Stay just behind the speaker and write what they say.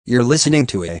You're listening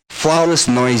to a Flawless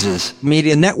Noises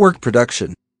Media Network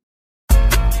production.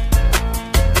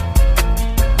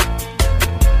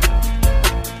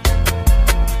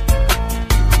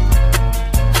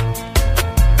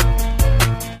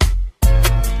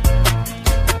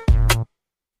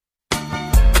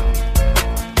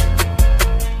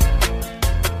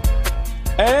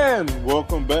 And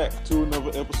welcome back to another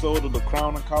episode of the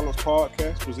Crown and Collars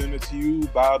podcast, presented to you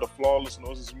by the Flawless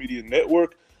Noises Media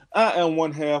Network. I am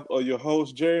one half of your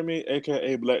host, Jeremy,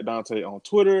 aka Black Dante on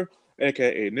Twitter,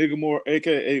 aka Niggamore,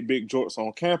 aka Big Jorts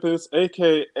on campus,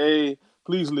 aka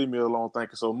Please Leave Me Alone,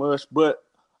 thank you so much. But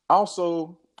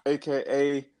also,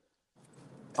 aka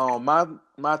my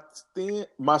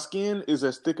skin is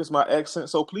as thick as my accent,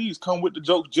 so please come with the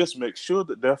jokes. Just make sure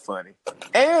that they're funny.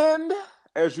 And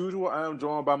as usual, I am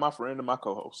joined by my friend and my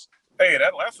co-host. Hey,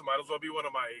 that last one might as well be one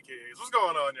of my AKAs. What's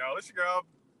going on, y'all? It's your girl,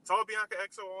 Tall Bianca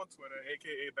XO on Twitter,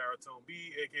 aka Baritone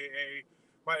B, aka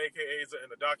my AKAs are in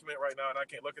the document right now, and I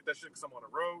can't look at that shit because I'm on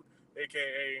the road,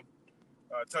 aka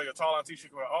tell your tall auntie she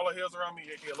can wear all the heels around me,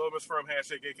 aka Little Miss Firm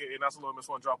Handshake, aka Not So Little Miss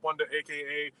One Drop Wonder,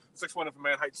 aka 6'1" if a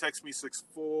man height text me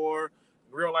 6'4",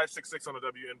 real life 6'6" on the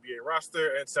WNBA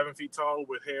roster, and 7 feet tall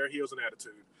with hair, heels, and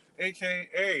attitude,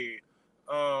 aka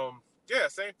yeah,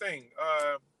 same thing.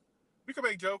 We can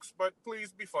make jokes, but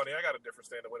please be funny. I got a different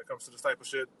standard when it comes to this type of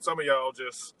shit. Some of y'all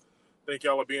just think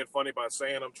y'all are being funny by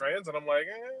saying I'm trans, and I'm like,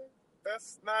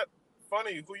 that's not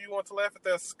funny. Who you want to laugh at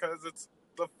this? Because it's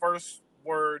the first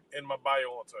word in my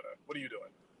bio on Twitter. What are you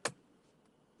doing?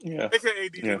 Yeah. AKA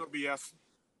DJ BS,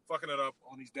 fucking it up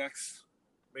on these decks.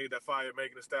 Made that fire,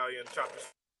 Megan Thee Stallion,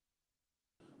 choppers.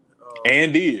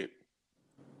 And did.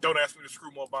 Don't ask me to screw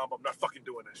more bomb. I'm not fucking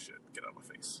doing this shit. Get out of my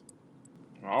face.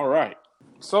 All right.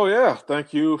 So, yeah,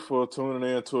 thank you for tuning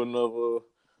in to another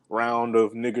round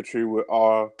of niggatry with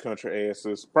our country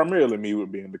asses. Primarily me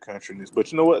would be in the countryness,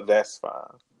 but you know what? That's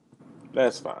fine.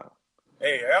 That's fine.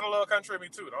 Hey, I got a little country in me,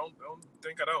 too. Don't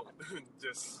think I don't.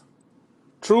 Just...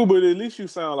 True, but at least you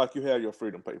sound like you have your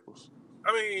freedom papers.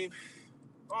 I mean,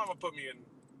 I'm going to put me in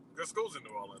good schools in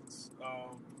New Orleans.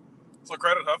 So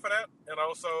credit her for that. And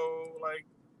also, like,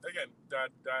 again, I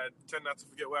tend not to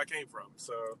forget where I came from.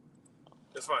 So...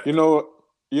 it's fine.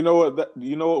 You know what?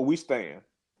 We stand.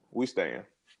 We stand.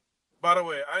 By the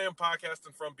way, I am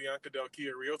podcasting from Bianca Del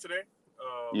Kia Rio today.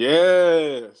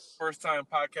 Yes. First time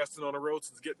podcasting on the road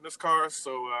since getting this car.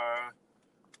 So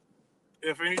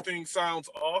if anything sounds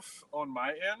off on my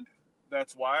end,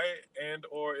 that's why. And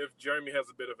or if Jeremy has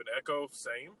a bit of an echo,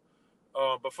 same.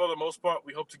 But for the most part,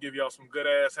 we hope to give y'all some good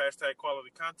ass hashtag quality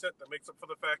content that makes up for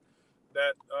the fact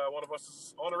that one of us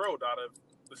is on the road out of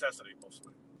necessity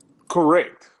mostly.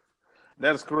 Correct.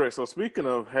 That is correct. So speaking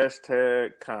of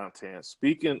hashtag content,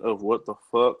 speaking of what the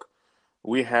fuck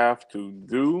we have to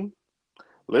do,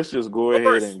 let's just go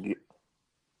ahead and get...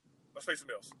 let's pay some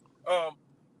bills.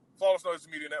 Flawless Noises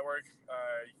Media Network.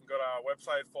 You can go to our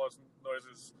website,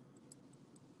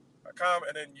 flawlessnoises.com,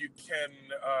 and then you can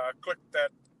click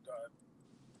that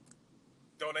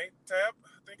donate tab, I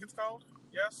think it's called.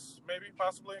 Yes, maybe,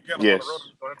 possibly. Again, I'm yes. on the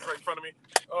road, right in front of me.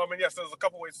 And yes, there's a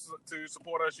couple ways to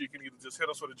support us. You can either just hit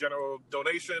us with a general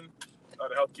donation to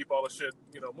help keep all the shit,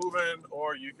 moving,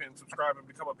 or you can subscribe and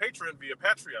become a patron via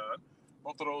Patreon.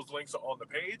 Both of those links are on the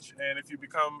page. And if you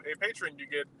become a patron, you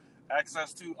get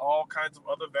access to all kinds of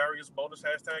other various bonus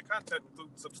hashtag content,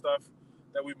 including some stuff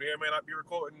that we may or may not be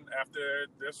recording after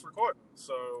this recording.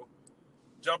 So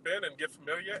jump in and get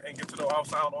familiar and get to know our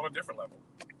sound on a different level.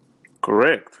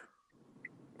 Correct.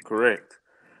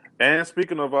 And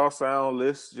speaking of our sound,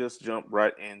 let's just jump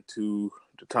right into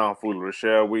the tomfoolery,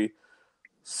 shall we?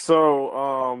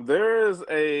 So, there's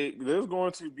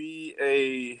going to be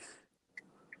a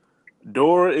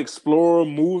Dora Explorer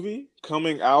movie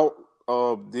coming out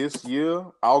this year,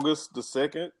 August the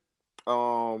 2nd,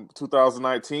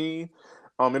 2019.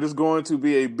 It is going to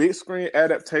be a big screen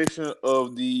adaptation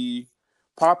of the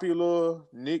popular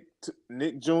Nick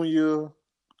Jr.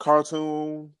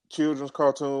 children's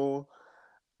cartoon.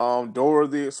 Dora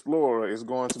the Explorer is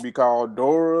going to be called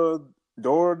Dora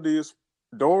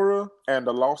and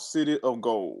the Lost City of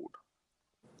Gold.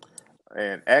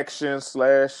 An action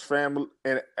 / family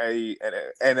and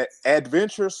an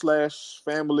adventure /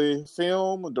 family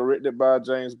film directed by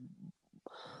James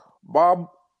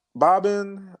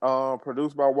Bobbin,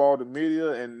 produced by Walden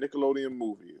Media and Nickelodeon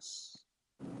Movies.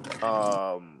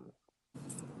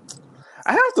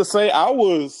 I have to say, I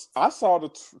saw the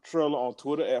trailer on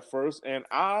Twitter at first, and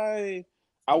I'm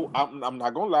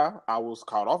not gonna lie, I was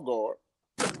caught off guard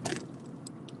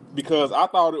because I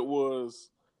thought it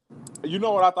was You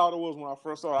know what I thought it was when I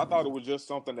first saw it? I thought it was just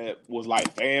something that was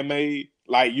like fan made,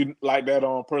 like like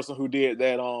that person who did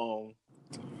that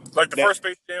Like the that first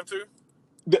Space Jam 2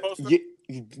 poster?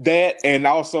 yeah, that, and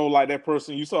also like that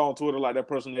person you saw on Twitter, like that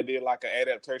person that did like an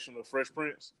adaptation of Fresh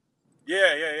Prince.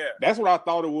 Yeah. That's what I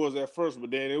thought it was at first,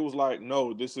 but then it was like,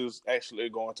 no, this is actually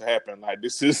going to happen. Like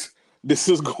this is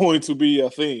going to be a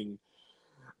thing.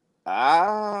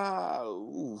 Ah,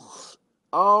 oof.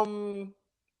 I'm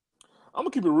gonna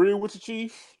keep it real with you,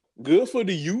 Chief. Good for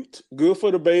the youth, good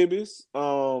for the babies.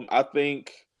 I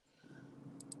think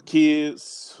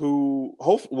kids who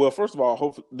first of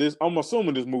all, I'm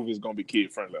assuming this movie is gonna be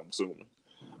kid friendly. I'm assuming.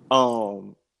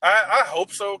 I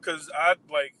hope so, because I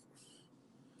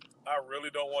really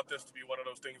don't want this to be one of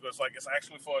those things where it's like it's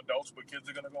actually for adults, but kids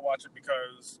are gonna go watch it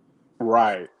because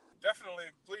right. definitely,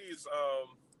 please,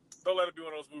 don't let it be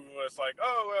one of those movies where it's like,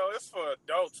 oh well, it's for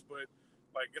adults, but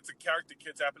like it's a character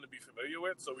kids happen to be familiar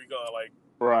with, so we gonna like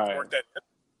work that in.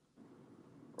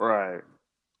 Right.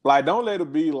 Like, don't let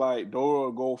it be like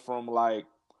Dora go from like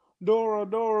Dora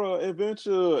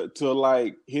adventure to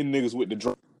like hitting niggas with the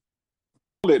drum.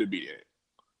 Don't let it be that.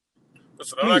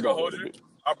 Listen, I'm Please not gonna don't hold let it you. be.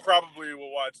 I probably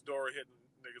will watch Dora hitting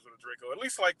niggas with a Draco, at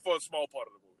least like for a small part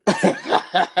of the movie.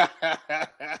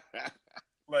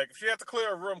 Like if she had to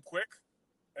clear a room quick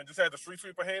and just had the street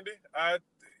sweeper handy, I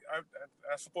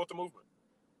support the movement.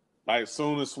 Like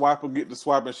soon as Swiper get to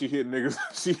swiping, she hit niggas.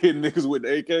 She hit niggas with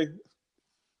the AK.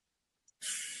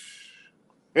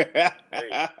 Hey,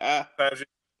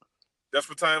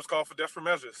 desperate times call for desperate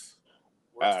measures.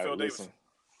 Words Phil listen.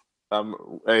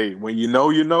 Davidson. Hey, when you know,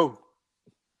 you know.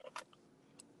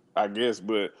 I guess,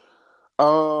 but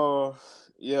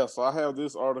yeah. So I have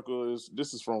this article.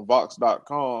 This is from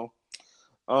Vox.com.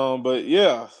 But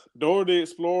yeah, Dora the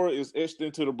Explorer is etched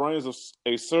into the brains of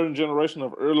a certain generation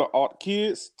of early art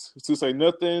kids, to say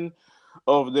nothing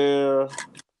of their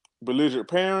belligerent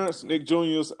parents. Nick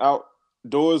Jr.'s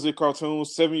outdoorsy cartoon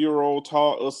 7-year-old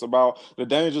taught us about the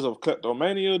dangers of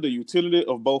kleptomania, the utility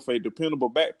of both a dependable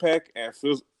backpack and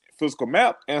physical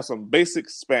map, and some basic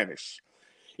Spanish.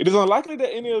 It is unlikely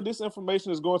that any of this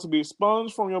information is going to be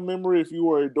expunged from your memory if you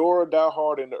were a Dora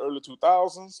diehard in the early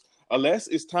 2000s. Unless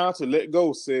it's time to let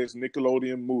go, says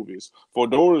Nickelodeon Movies. For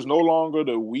Dora is no longer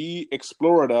the wee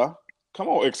explorer. Come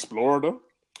on, explorer.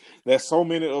 That so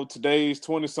many of today's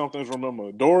 20-somethings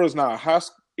remember. Dora is now a high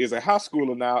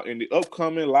schooler now in the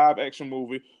upcoming live-action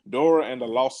movie Dora and the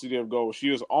Lost City of Gold.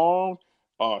 She is armed.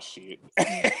 Oh shit!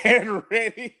 And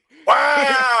ready.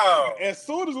 Wow! As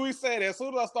soon as I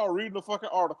start reading the fucking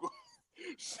article,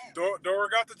 Dora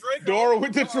got the Draco. Dora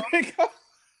with the Draco.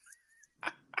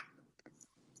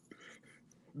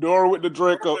 Dora with the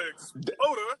Draco.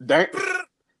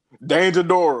 Danger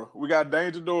Dora. We got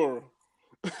Danger Dora.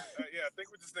 Yeah, I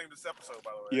think we just named this episode, by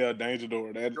the way. Yeah, Danger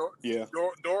Dora.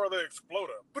 Dora the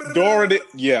Exploder.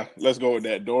 Let's go with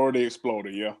that. Dora the Exploder.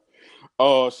 Yeah.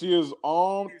 She is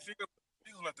armed. She's gonna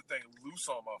let the thing loose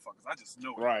on motherfuckers. I just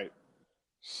know it. Right.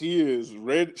 She is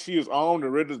ready. She is armed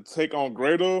and ready to take on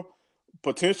greater,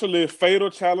 potentially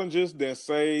fatal challenges than,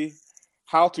 say,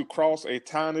 how to cross a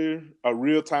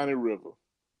real tiny river.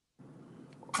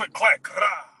 Click, clack,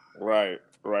 Right.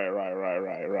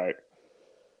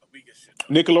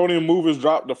 Nickelodeon Movies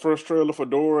dropped the first trailer for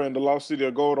Dora and the Lost City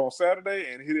of Gold on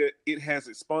Saturday, and it has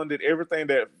expanded everything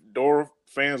that Dora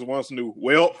fans once knew.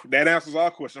 Well, that answers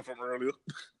our question from earlier.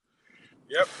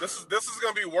 Yep, this is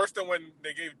gonna be worse than when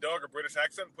they gave Doug a British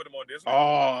accent and put him on Disney.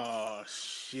 Oh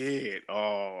shit!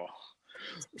 Oh,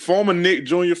 former Nick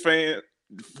Jr.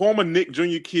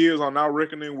 kids are now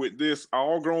reckoning with this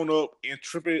all grown up,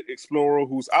 intrepid explorer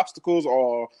whose obstacles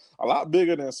are a lot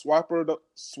bigger than Swiper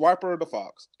the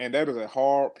Fox, and that is a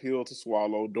hard pill to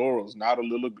swallow. Dora's not a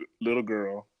little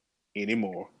girl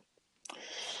anymore.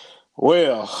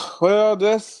 Well,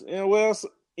 that's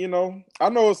I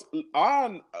know it's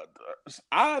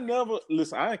I never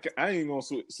listen. I ain't gonna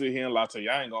sit here and lie to you.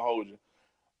 I ain't gonna hold you.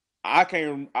 I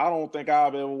don't think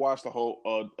I've ever watched the whole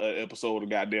episode of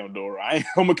goddamn Dora. I'm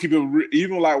gonna keep it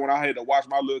even like when I had to watch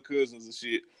my little cousins and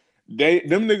shit.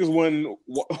 Them niggas wasn't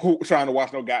trying to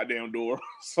watch no goddamn Dora.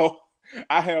 So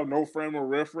I have no frame of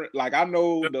reference. Like I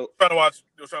know they were trying to watch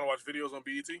videos on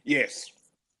BET. Yes.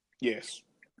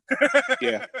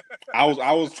 Yeah. I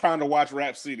was trying to watch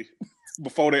Rap City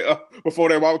before they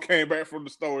all came back from the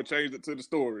store and changed it to the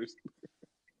stories.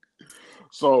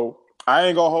 So I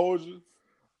ain't gonna hold you.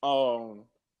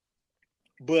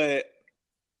 But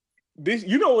this,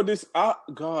 what this?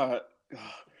 God,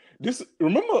 this.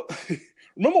 Remember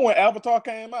when Avatar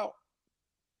came out?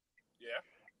 Yeah.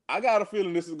 I got a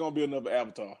feeling this is gonna be another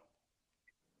Avatar.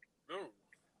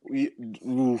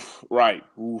 Ooh. Right.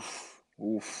 Oof.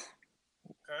 Oof.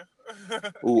 Okay.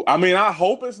 Ooh, I mean, I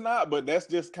hope it's not, but that's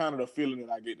just kind of the feeling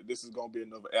that I get that this is gonna be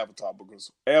another Avatar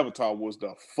because Avatar was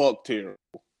the fuck terrible.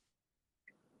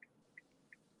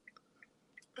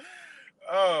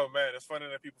 Oh man, it's funny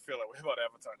that people feel that way about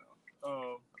Avatar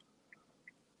now.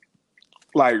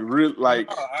 Like, real, like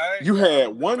you had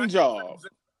one job.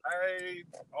 I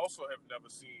also have never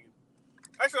seen.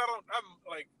 Actually,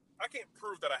 I can't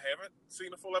prove that I haven't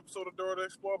seen a full episode of Dora the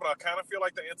Explorer, but I kind of feel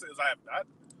like the answer is I have not.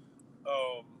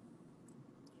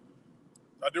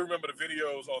 I do remember the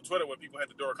videos on Twitter where people had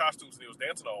the Dora costumes and he was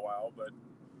dancing all a while, but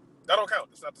that don't count.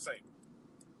 It's not the same.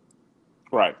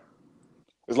 Right.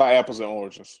 It's like apples and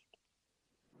oranges.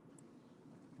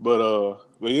 But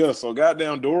yeah, so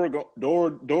goddamn Dora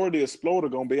the Explorer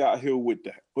gonna be out here with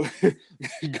that.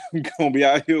 Gonna be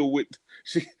out here with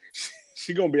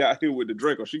she gonna be out here with the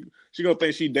Draco. She gonna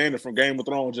think she Dany from Game of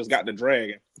Thrones just got the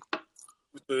dragon.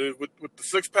 With the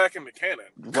 6-pack and the cannon.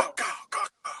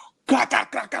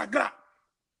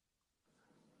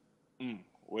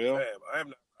 Well, man,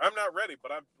 I'm not ready,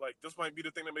 but I'm like this might be the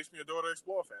thing that makes me a Dora the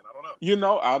Explorer fan. I don't know. You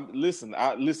know,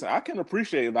 I can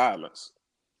appreciate violence.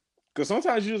 Because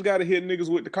sometimes you just got to hit niggas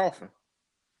with the coffin.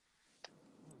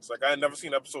 It's like I had never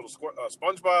seen an episode of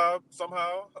SpongeBob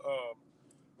somehow.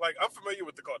 Like, I'm familiar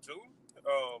with the cartoon.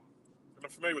 And I'm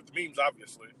familiar with the memes,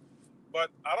 obviously.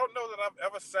 But I don't know that I've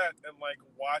ever sat and, like,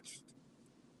 watched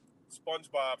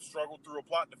SpongeBob struggle through a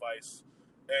plot device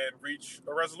and reach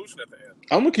a resolution at the end.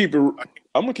 I'm gonna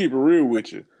keep it real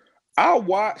with you. I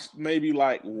watched maybe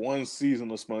like one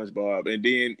season of SpongeBob, and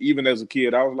then even as a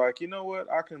kid, I was like, you know what?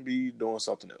 I can be doing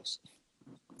something else.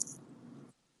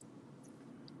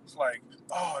 It's like,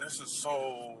 oh, this is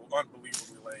so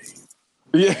unbelievably lame.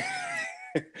 Yeah.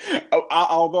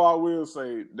 Although I will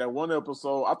say that one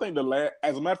episode, I think as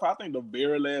a matter of fact, I think the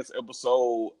very last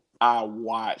episode I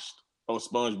watched of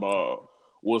SpongeBob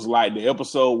was like the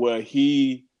episode where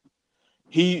he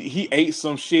ate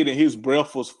some shit and his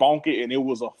breath was funky and it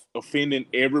was offending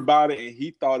everybody, and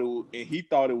he thought it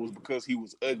was because he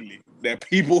was ugly that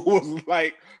people was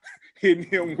like hitting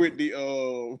him with the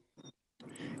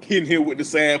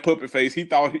sad puppet face. He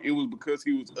thought it was because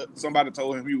he was somebody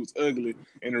told him he was ugly,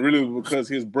 and it really was because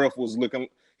his breath was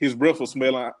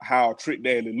smelling how Trick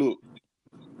Daddy looked.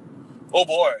 Oh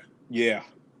boy. Yeah.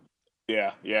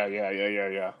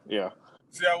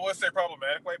 See, I would say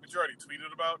problematic way, but you already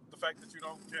tweeted about the fact that you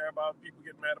don't care about people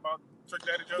getting mad about Trick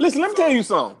Daddy jokes. Listen, let me tell you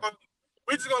something.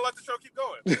 We're just gonna let the show keep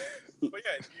going. But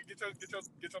yeah, you get your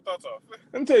thoughts off.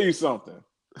 Let me tell you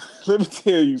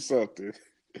something.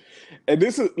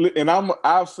 And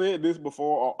I've said this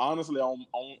before, honestly,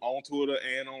 on Twitter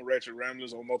and on Ratchet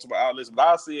Ramblers on multiple outlets, but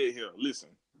I'll say it here. Listen,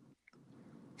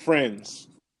 friends,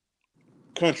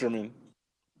 countrymen,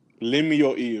 lend me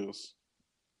your ears.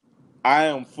 I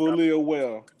am fully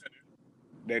aware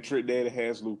that Trick Daddy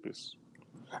has lupus.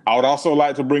 I would also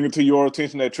like to bring it to your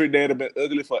attention that Trick Daddy been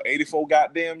ugly for 84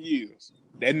 goddamn years.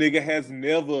 That nigga has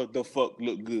never the fuck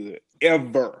looked good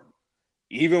ever.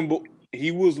 Even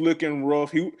he was looking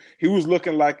rough. He was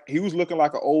looking like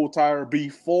an old tire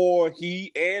before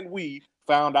he and we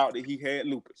found out that he had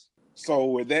lupus. So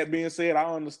with that being said,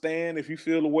 I understand if you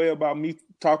feel the way about me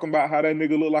talking about how that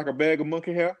nigga look like a bag of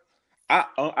monkey hair.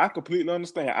 I completely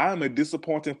understand. I am a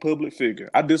disappointing public figure.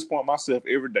 I disappoint myself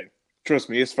every day. Trust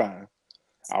me, it's fine.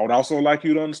 I would also like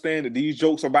you to understand that these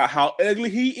jokes about how ugly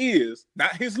he is,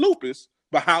 not his lupus,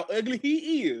 but how ugly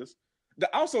he is,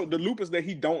 also the lupus that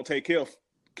he don't take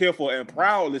care for and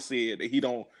proudly said that he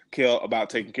don't care about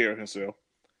taking care of himself.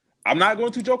 I'm not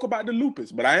going to joke about the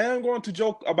lupus, but I am going to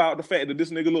joke about the fact that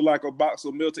this nigga look like a box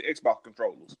of melted Xbox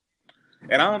controllers.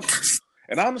 And I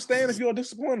understand if you're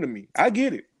disappointed in me. I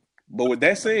get it. But with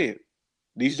that said,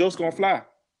 these jokes gonna fly.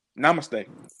 Namaste.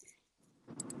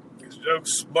 These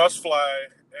jokes must fly.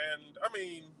 And I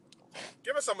mean,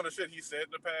 given some of the shit he said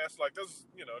in the past, like this,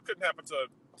 it couldn't happen to a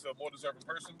more deserving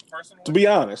person personally. To be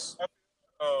honest.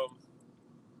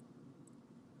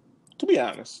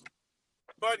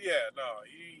 But yeah, no,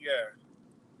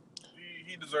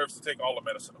 he deserves to take all the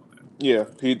medicine on that. Yeah,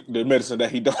 the medicine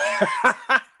that he don't.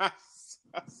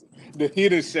 The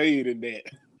hidden shade in that.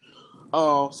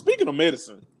 Speaking of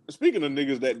medicine, speaking of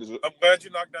niggas that deserve. I'm glad you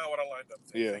knocked down what I lined up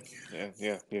to.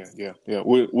 Yeah.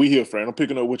 We here, friend. I'm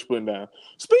picking up what you're putting down.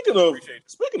 Speaking of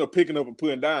picking up and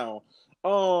putting down,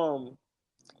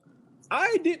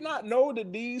 I did not know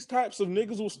that these types of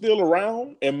niggas were still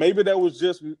around, and maybe that was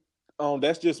just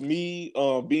that's just me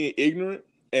being ignorant,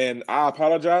 and I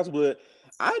apologize, but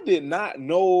I did not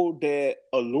know that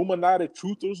Illuminati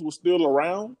truthers were still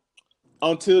around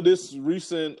until this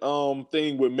recent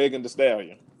thing with Megan Thee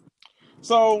Stallion.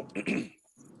 So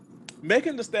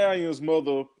Megan Thee Stallion's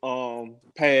mother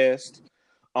passed.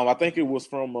 I think it was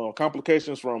from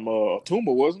complications from a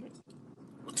tumor, wasn't it?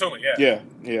 Tumor, yeah.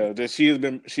 Yeah. That she had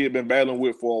been battling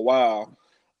with for a while.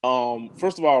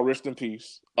 First of all, rest in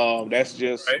peace. That's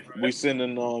just Right. we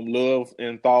sending love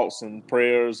and thoughts and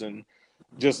prayers and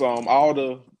just all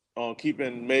the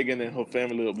keeping Megan and her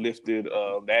family uplifted.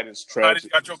 That is Heidi's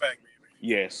tragic. got your back, baby.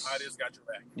 Yes. Heidi's got your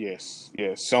back. Yes.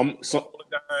 Some.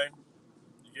 Dime.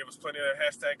 You gave us plenty of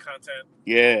hashtag content.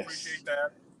 Yes. We appreciate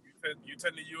that. You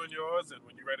tend to you and yours, and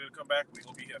when you're ready to come back, we're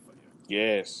gonna be here for you.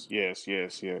 Yes.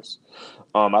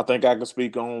 I think I can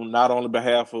speak on not only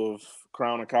behalf of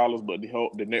Crown and Collars, but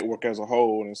the network as a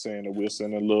whole, and saying that we're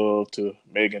sending love to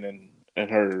Megan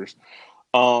and hers.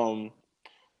 But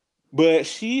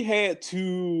she had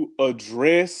to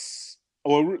address,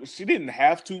 or she didn't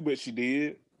have to, but she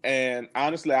did. And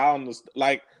honestly, I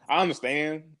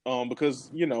understand,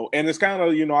 because and it's kind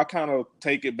of I kind of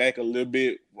take it back a little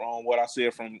bit on what I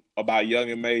said from about Young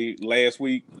and May last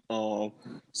week.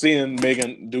 Seeing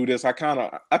Megan do this, I kind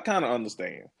of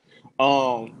understand.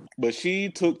 But she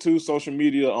took to social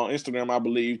media on Instagram, I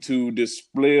believe, to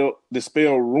dispel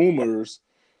rumors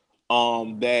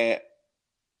that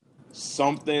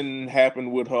something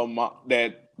happened with her mom,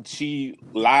 that she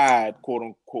lied, quote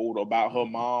unquote, about her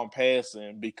mom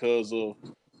passing because of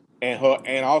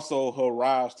and also her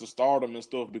rise to stardom and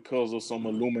stuff because of some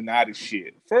Illuminati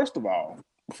shit. First of all,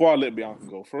 before I let Bianca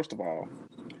go,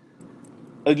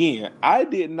 again, I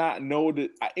did not know that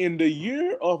in the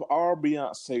year of our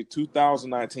Beyonce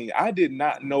 2019, I did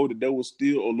not know that there was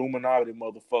still Illuminati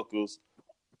motherfuckers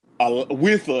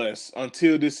with us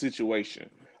until this situation.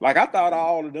 Like, I thought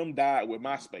all of them died with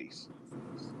MySpace.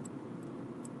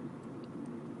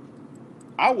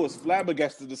 I was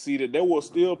flabbergasted to see that there were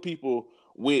still people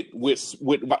with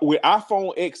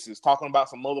iPhone X's talking about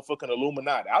some motherfucking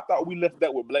Illuminati. I thought we left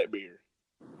that with BlackBerry.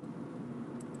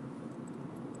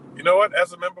 You know what?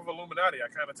 As a member of Illuminati, I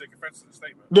kind of take offense to the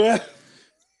statement.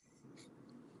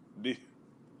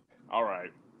 All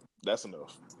right. That's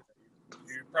enough.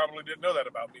 You probably didn't know that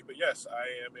about me, but yes, I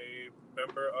am a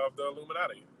member of the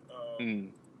Illuminati.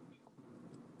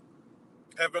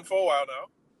 Have been for a while now.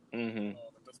 At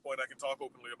this point, I can talk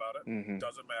openly about it.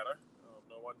 Doesn't matter.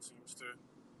 No one seems to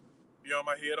be on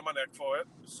my head or my neck for it.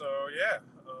 So, yeah.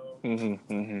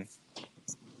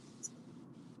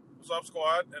 What's up,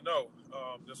 squad? And no,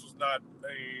 this was not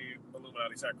a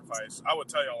Illuminati sacrifice. I would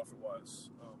tell y'all if it was.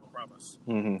 I promise.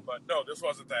 But no, this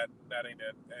wasn't that. That ain't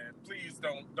it. And please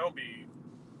don't be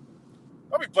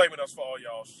blaming us for all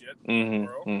y'all shit in the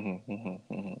world.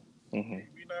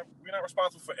 We're not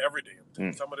responsible for every damn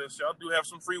thing. Some of this, y'all do have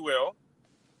some free will.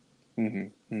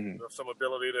 You have some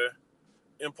ability to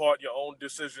impart your own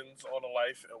decisions on a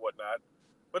life and whatnot.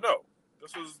 But no,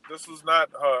 this was not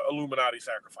Illuminati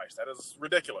sacrifice. That is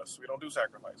ridiculous. We don't do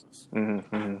sacrifices.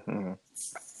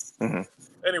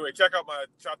 Anyway, check out my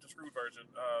Chopped and Screwed version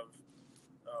of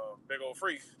Big Ol'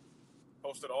 Freak,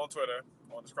 posted on Twitter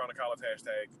on this Crown and College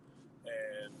hashtag,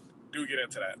 and do get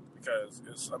into that because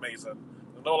it's amazing.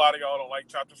 I know a lot of y'all don't like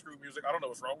Chopped and Screwed music. I don't know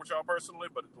what's wrong with y'all personally,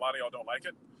 but a lot of y'all don't like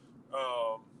it.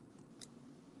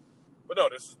 But no,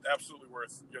 this is absolutely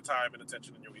worth your time and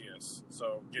attention in your ears.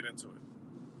 So get into it.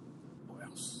 What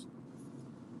else?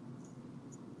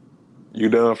 You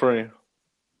done, friend?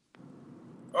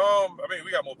 I mean,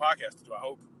 we got more podcasts to do, I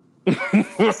hope. We're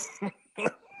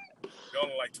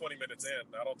only like 20 minutes in.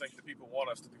 I don't think the people want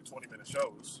us to do 20-minute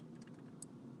shows.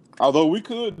 Although we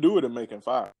could do it and make it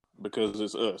 5 because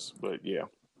it's us. But yeah.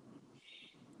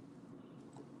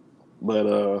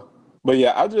 But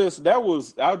yeah, I just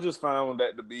found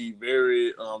that to be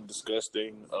very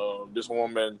disgusting. This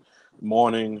woman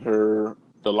mourning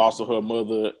the loss of her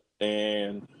mother,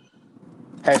 and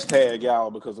hashtag y'all,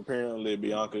 because apparently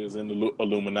Bianca is in the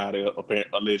Illuminati,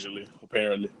 allegedly,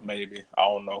 apparently, maybe, I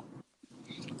don't know.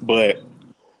 But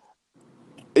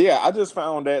yeah, I just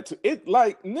found that it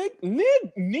like niggers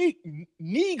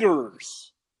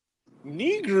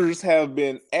have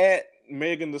been at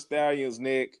Megan Thee Stallion's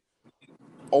neck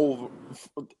over,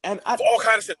 and all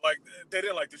kind of shit. Like, they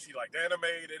didn't like that she liked anime.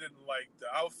 They didn't like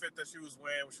the outfit that she was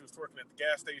wearing when she was twerking at the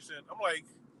gas station. I'm like,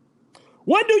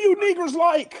 what do you niggers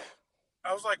like?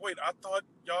 I was like, wait, I thought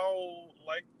y'all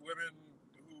like women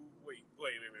who wait.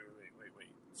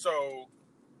 So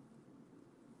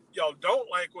y'all don't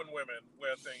like when women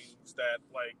wear things that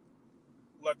like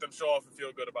let them show off and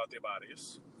feel good about their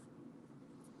bodies.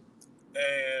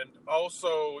 And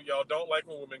also y'all don't like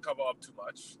when women cover up too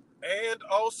much. And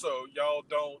also y'all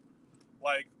don't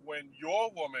like when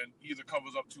your woman either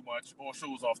covers up too much or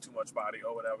shows off too much body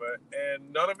or whatever.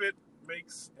 And none of it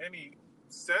makes any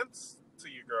sense to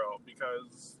you, girl,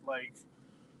 because like,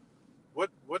 what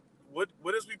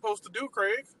is we supposed to do,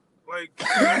 Craig? Like,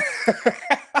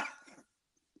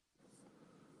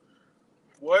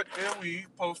 what are we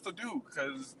supposed to do?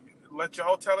 Because let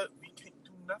y'all tell it, we can't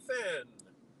do nothing,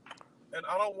 and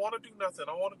I don't want to do nothing.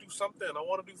 I want to do something. I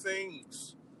want to do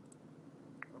things.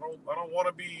 I don't want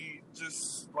to be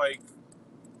just like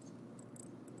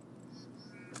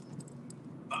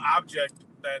an object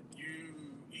that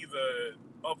you either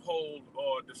uphold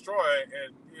or destroy,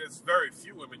 and it's very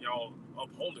few women y'all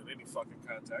uphold in any fucking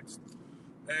context.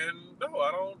 And no,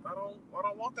 I don't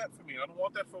want that for me. I don't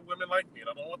want that for women like me, and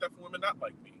I don't want that for women not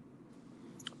like me.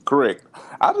 Correct.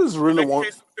 I just really want.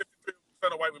 Case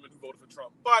 53% of white women who voted for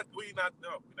Trump, but we're not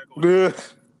going.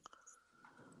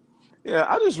 Yeah,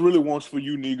 I just really want for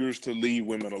you niggers to leave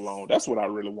women alone. That's what I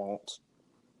really want.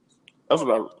 That's what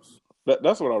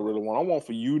I really want. I want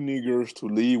for you niggers to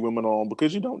leave women alone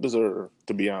because you don't deserve,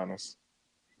 to be honest.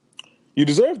 You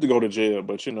deserve to go to jail,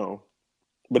 but you know.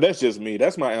 But that's just me.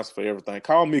 That's my answer for everything.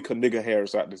 Call me Nigga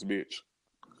Harris out this bitch.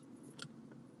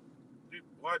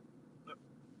 What?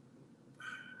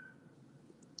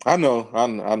 I know.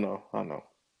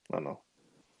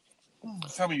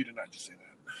 Tell me you did not just say that.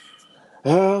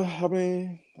 I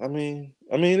mean,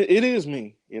 it is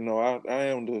me. You know, I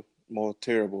am the more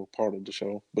terrible part of the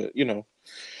show, but you know,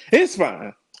 it's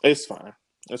fine. It's fine.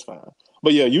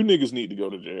 But yeah, you niggas need to go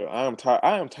to jail. I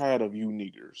am tired of you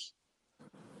niggers.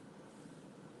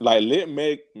 Like let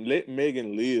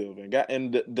Megan live and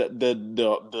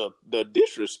the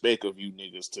disrespect of you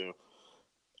niggas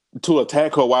to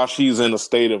attack her while she's in a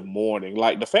state of mourning.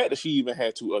 Like the fact that she even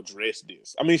had to address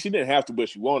this. I mean, she didn't have to, but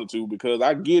she wanted to because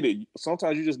I get it.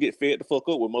 Sometimes you just get fed the fuck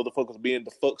up with motherfuckers being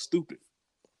the fuck stupid.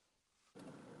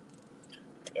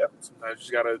 Yep. Sometimes you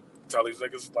just gotta tell these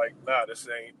niggas like, nah, this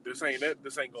ain't it.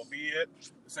 This ain't gonna be it.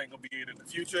 This ain't gonna be it in the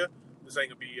future. This ain't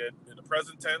gonna be it in the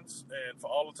present tense. And for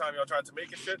all the time y'all tried to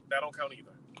make it shit, that don't count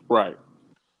either. Right.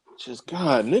 Just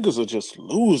God, niggas are just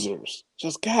losers.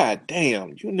 Just God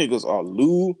damn, you niggas are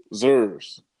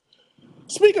losers.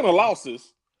 Speaking of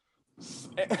losses,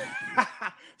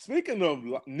 speaking of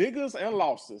niggas and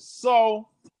losses, so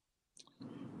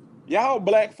y'all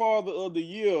Black Father of the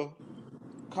Year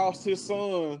cost his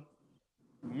son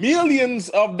millions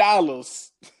of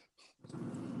dollars.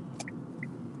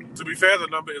 To be fair, the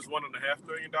number is $1.5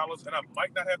 million, and I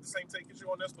might not have the same take as you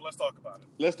on this, but let's talk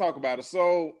about it.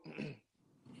 So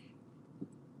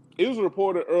it was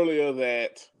reported earlier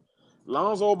that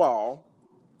Lonzo Ball,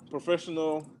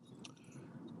 professional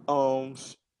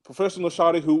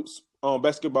shawty hoops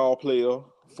basketball player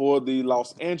for the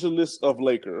Los Angeles of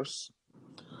Lakers.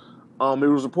 It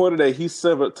was reported that he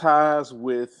severed ties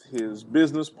with his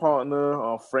business partner,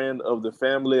 a friend of the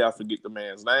family, I forget the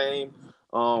man's name,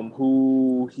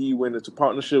 who he went into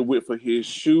partnership with for his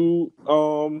shoe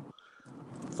line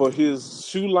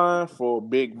for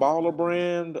Big Baller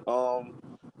brand.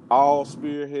 All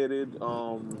spearheaded,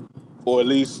 or at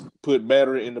least put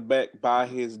battery in the back by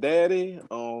his daddy,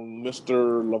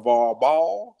 Mr. LeVar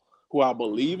Ball, who I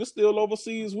believe is still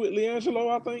overseas with LiAngelo,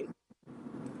 I think.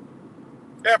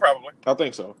 Yeah, probably. I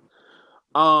think so.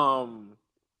 And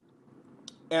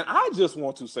I just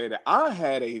want to say that I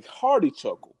had a hearty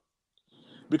chuckle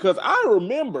because I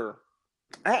remember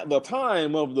at the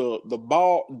time of the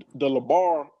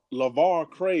LeVar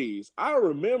craze, I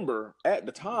remember at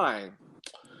the time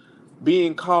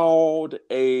being called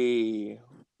a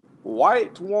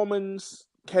white woman's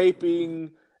caping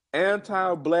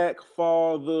anti-black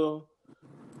father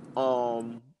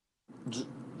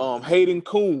hating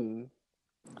coon,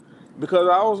 because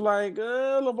I was like,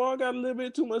 LeVar got a little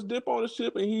bit too much dip on the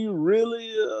ship, and he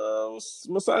really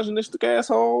misogynistic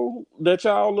asshole that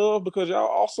y'all love because y'all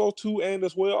also too and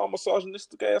as well are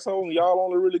misogynistic asshole, and y'all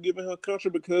only really giving her country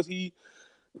because he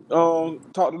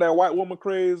talked to that white woman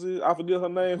crazy, I forget her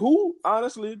name, who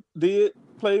honestly did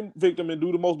play victim and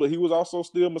do the most, but he was also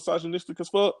still misogynistic as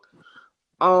fuck.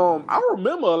 I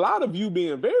remember a lot of you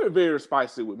being very, very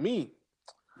spicy with me.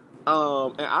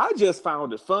 And I just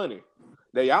found it funny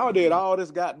that y'all did all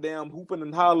this goddamn hooping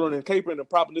and hollering and capering and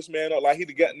propping this man up like he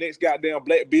the next goddamn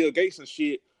Black Bill Gates and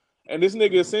shit. And this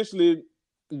nigga essentially,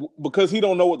 because he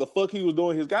don't know what the fuck he was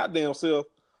doing his goddamn self,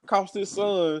 cost his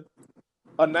son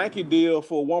a Nike deal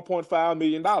for $1.5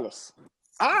 million.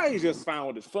 I just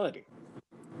found it funny.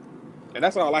 And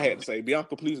that's all I had to say.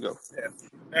 Bianca, please go. Yeah.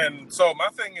 And so my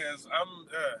thing is,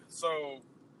 so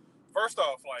first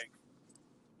off, like,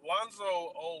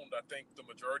 Lonzo owned, I think, the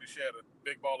majority share of the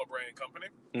Big Baller Brand company.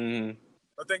 Mm-hmm.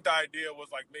 I think the idea was,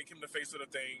 like, make him the face of the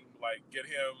thing, like, get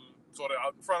him sort of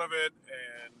out in front of it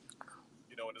and,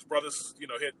 when his brothers,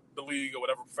 hit the league or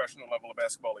whatever professional level of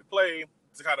basketball they play,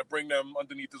 to kind of bring them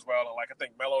underneath as well. And like I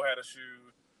think Melo had a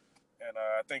shoe, and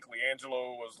I think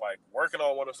LiAngelo was like working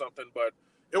on one or something. But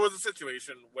it was a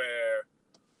situation where,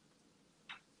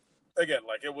 again,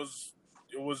 like it was,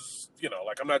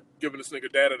 like I'm not giving this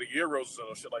nigga Dad of the Year roses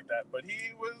or shit like that, but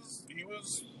he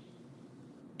was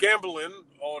gambling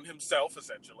on himself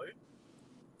essentially,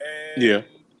 and Yeah.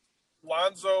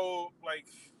 Lonzo, like,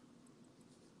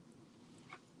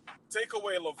 take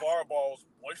away LeVar Ball's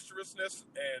boisterousness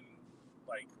and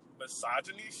like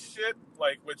misogyny shit,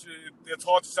 like, which it's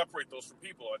hard to separate those from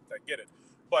people. I get it,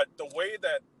 but the way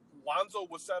that Lonzo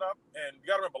was set up, and you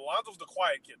gotta remember, Lonzo's the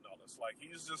quiet kid in all this. Like,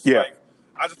 he's just like,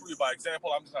 I just lead by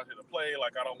example. I'm just out here to play.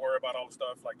 Like, I don't worry about all the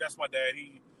stuff. Like, that's my dad.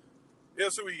 He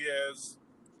is who he is.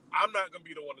 I'm not gonna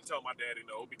be the one to tell my daddy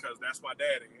no, because that's my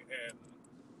daddy. And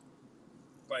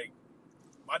like,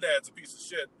 my dad's a piece of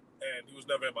shit, and he was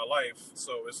never in my life,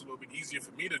 so it's a little bit easier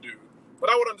for me to do. But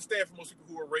I would understand for most people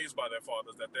who were raised by their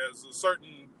fathers that there's a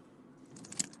certain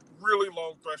really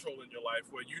long threshold in your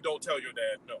life where you don't tell your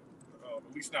dad no,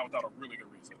 at least not without a really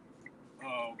good reason.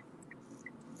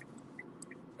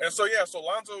 And so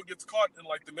Lonzo gets caught in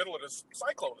like the middle of this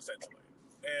cyclone essentially,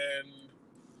 and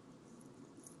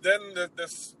then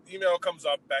this email comes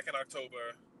up back in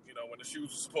October, when the shoes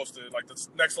were supposed to, like, the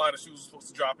next line of shoes was supposed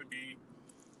to drop and be,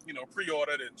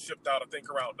 pre-ordered and shipped out, I think,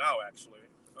 around now, actually.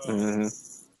 And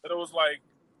it was like,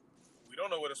 we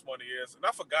don't know where this money is. And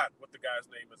I forgot what the guy's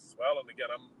name is as well. And again,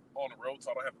 I'm on the road,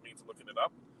 so I don't have the means of looking it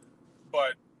up.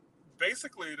 But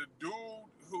basically, the dude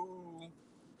who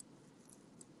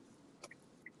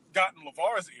got in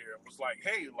LeVar's ear was like,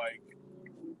 hey, like,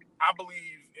 I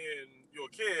believe in your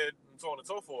kid, and so on and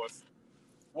so forth,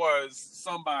 was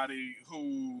somebody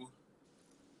who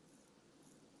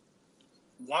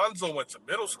Lonzo went to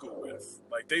middle school with.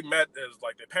 Like, they met as,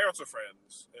 like, their parents were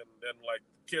friends, and then, like,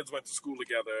 kids went to school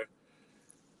together.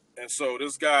 And so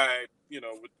this guy,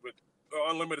 with an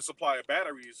unlimited supply of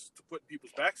batteries to put in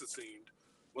people's backs, it seemed,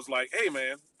 was like, hey,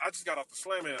 man, I just got off the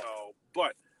slam and all,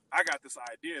 but I got this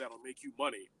idea that'll make you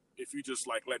money if you just,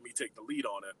 like, let me take the lead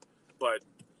on it. But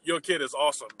your kid is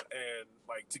awesome, and,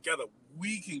 like, together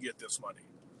we can get this money.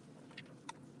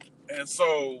 And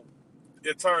so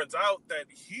it turns out that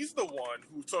he's the one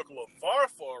who took LeVar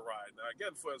for a ride. Now,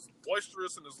 again, for as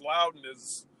boisterous and as loud and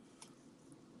as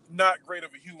not great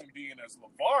of a human being as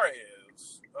LeVar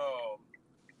is,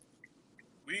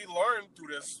 we learned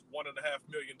through this $1.5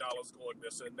 million going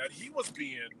missing that he was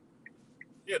being,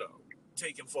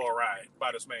 taken for a ride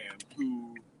by this man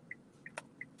who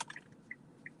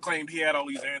claimed he had all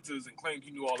these answers and claimed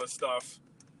he knew all this stuff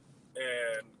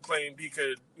and claimed he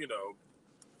could,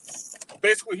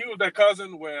 basically he was that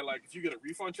cousin where, like, if you get a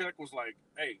refund check, was like,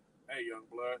 hey, young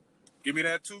blood, give me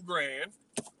that $2,000.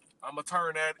 I'm going to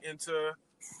turn that into,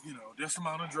 this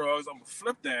amount of drugs. I'm going to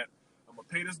flip that. I'm going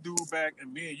to pay this dude back,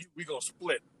 and me and you, we going to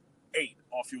split 8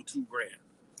 off your $2,000.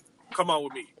 Come on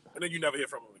with me. And then you never hear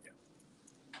from him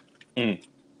again.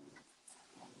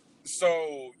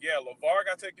 So, yeah, LeVar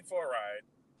got taken for a ride.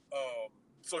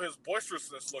 So his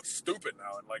boisterousness looks stupid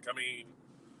now. And, like, I mean,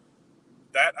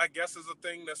 that, I guess, is a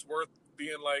thing that's worth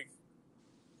being like,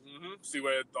 see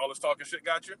where all this talking shit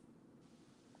got you?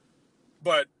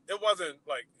 But it wasn't,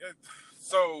 like,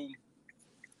 so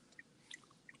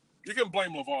you can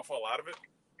blame LeVar for a lot of it.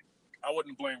 I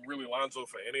wouldn't blame really Lonzo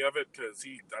for any of it, because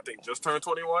he, I think, just turned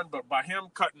 21. But by him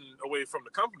cutting away from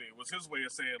the company, it was his way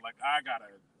of saying, like, I gotta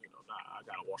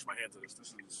wash my hands of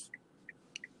this.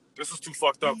 This is too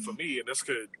fucked up for me, and this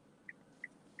could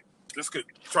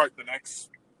chart the next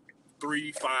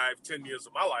 3, 5, 10 years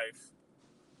of my life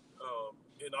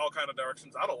in all kind of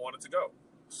directions I don't want it to go.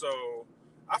 So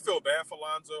I feel bad for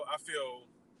Lonzo. I feel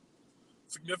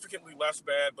significantly less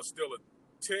bad, but still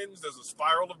there's a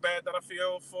spiral of bad that I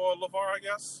feel for LeVar, I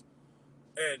guess.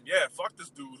 And yeah, fuck this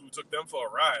dude who took them for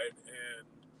a ride and,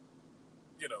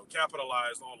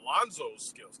 capitalized on Lonzo's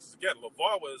skills. Because again,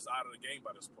 LeVar was out of the game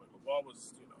by this point. LeVar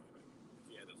was,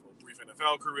 he had his little brief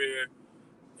NFL career,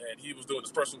 and he was doing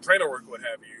his personal trainer work, what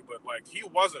have you. But, like, he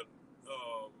wasn't,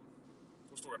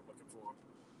 what's the word I'm looking for?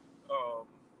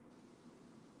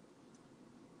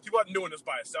 He wasn't doing this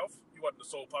by himself. He wasn't the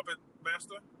sole puppet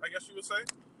master, I guess you would say.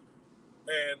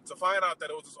 And to find out that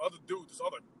it was this other dude, this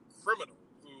other criminal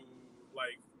who,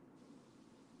 like,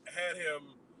 had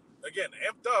him, again,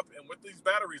 amped up and with these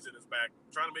batteries in his back,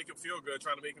 trying to make him feel good,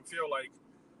 trying to make him feel like,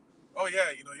 oh,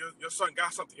 yeah, your son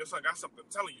got something. Your son got something.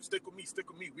 I'm telling you, stick with me.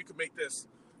 We can make this,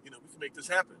 we can make this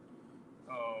happen.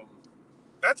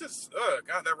 That just,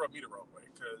 God, that rubbed me the wrong way,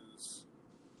 because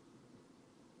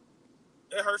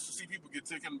it hurts to see people get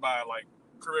taken by, like,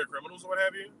 career criminals or what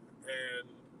have you. And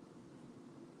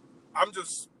I'm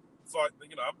just thought,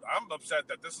 I'm upset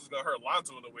that this is going to hurt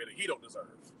Lonzo in a way that he don't deserve.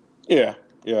 Yeah.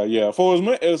 For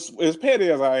as petty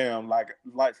as I am, like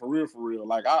for real,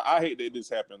 like I hate that this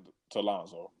happened to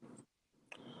Lonzo.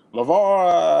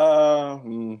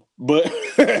 LeVar, but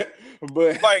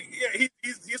like, yeah,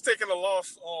 he's taking a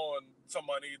loss on some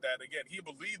money that, again, he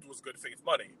believed was good faith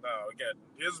money. Now, again,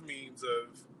 his means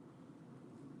of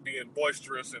being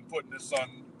boisterous and putting his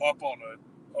son up on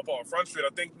Front Street,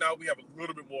 I think now we have a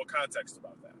little bit more context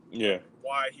about that. Yeah.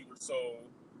 Why he was so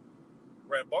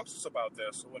rambunctious about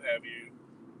this or what have you.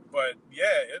 But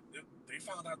yeah, they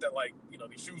found out that, like,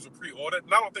 these shoes were pre-ordered,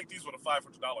 and I don't think these were the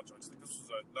 $500 joints. I think this was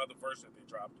another version that they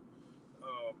dropped.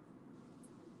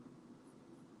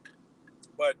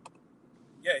 But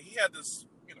yeah, he had this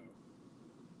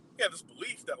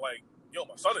belief that, like,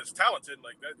 my son is talented,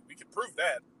 like that we can prove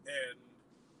that, and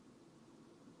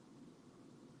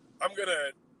I'm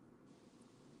gonna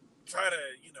try to,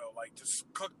 like,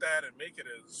 just cook that and make it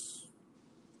as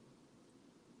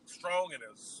strong and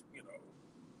as,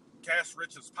 cash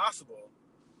rich as possible.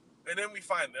 And then we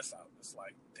find this out. It's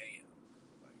like, damn.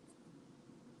 Like,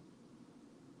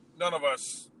 none of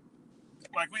us,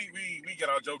 like, we get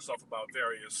our jokes off about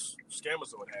various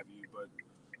scammers or what have you, but,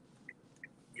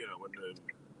 when the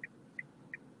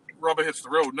rubber hits the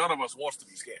road, none of us wants to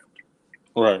be scammed.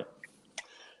 Right.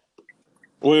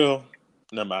 Well,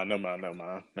 never mind. No,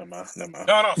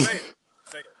 say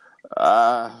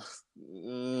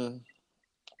it.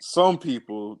 Some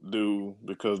people do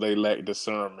because they lack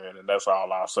discernment, and that's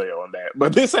all I'll say on that.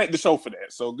 But this ain't the show for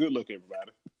that, so good luck,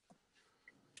 everybody.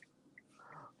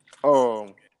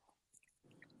 There's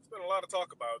been a lot of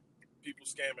talk about people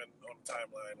scamming on the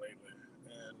timeline lately,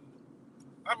 and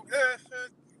I'm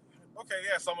okay.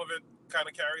 Yeah, some of it kind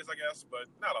of carries, I guess, but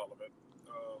not all of it.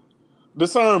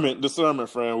 Discernment,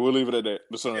 friend. We'll leave it at that.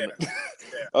 Discernment.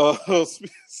 Yeah.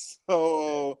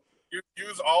 So.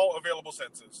 Use all available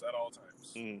senses at all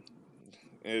times.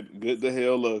 And good to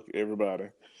hell luck, everybody.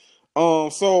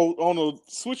 So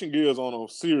switching gears on a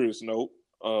serious note,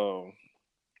 and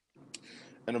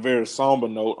a very somber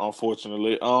note,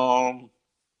 unfortunately.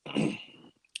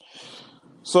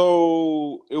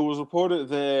 So it was reported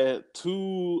that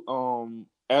two,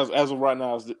 as of right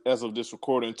now, as of this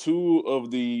recording, two of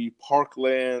the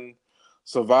Parkland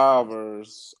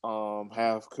survivors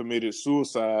have committed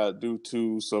suicide due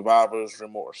to survivor's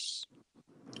remorse.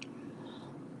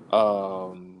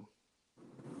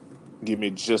 Give me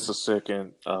just a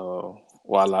second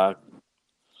while I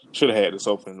should have had this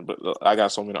open, but I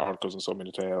got so many articles and so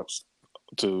many tabs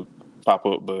to pop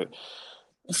up. But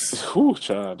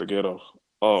child, the ghetto.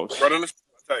 Oh, I'll tell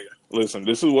you. Listen,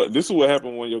 this is what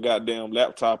happened when your goddamn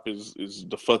laptop is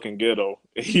the fucking ghetto.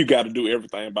 You got to do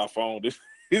everything by phone. This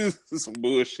is some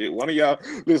bullshit. One of y'all,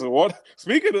 listen.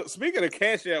 Speaking of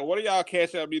Cash App, one of y'all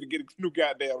Cash App me to get a new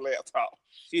goddamn laptop.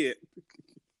 Shit.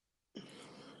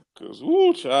 Cause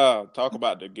child, talk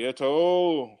about the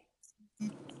ghetto.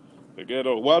 The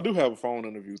ghetto. Well, I do have a phone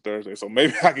interview Thursday, so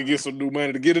maybe I can get some new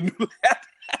money to get a new laptop.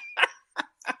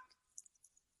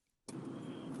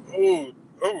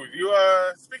 Oh, you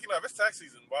speaking of, it's tax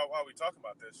season. While we talking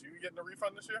about this, you getting a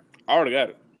refund this year? I already got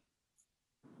it.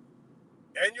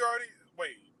 And you already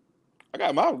I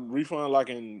got my refund like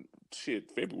in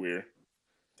February.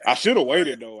 I should have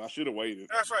waited though. That's right.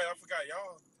 I forgot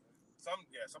y'all. Some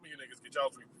of you niggas get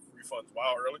y'all's refunds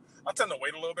wild early. I tend to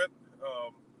wait a little bit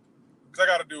because I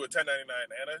got to do a 1099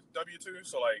 and a W-2.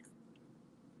 So, like,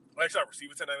 actually, I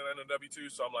receive a 1099 and a W-2.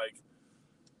 So I'm like,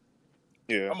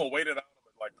 yeah, I'm gonna wait it out,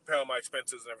 like prepare my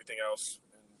expenses and everything else,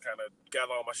 and kind of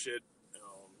gather all my shit,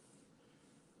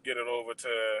 get it over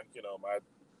to my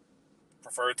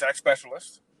preferred tax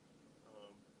specialist,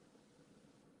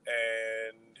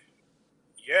 and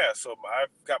yeah, so I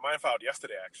got mine filed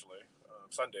yesterday, actually,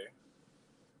 Sunday.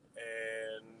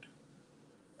 And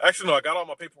actually, no, I got all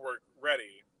my paperwork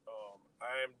ready.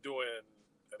 I am doing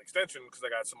an extension because I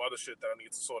got some other shit that I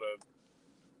need to sort of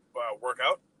work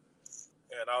out.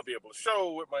 And I'll be able to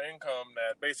show with my income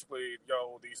that basically,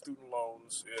 these student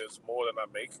loans is more than I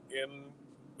make in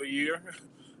a year.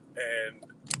 And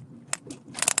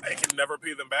I can never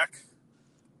pay them back.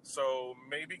 So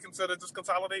maybe consider just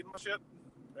consolidating my shit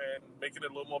and making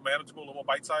it a little more manageable, a little more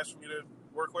bite-sized for me to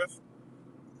work with.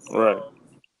 Right.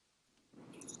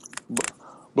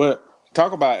 But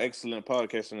talk about excellent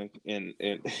podcasting and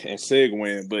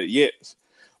segueing. But yes.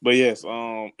 we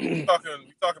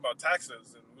talking about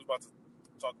taxes, and we're about to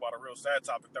talk about a real sad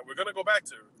topic that we're gonna go back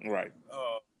to. Right.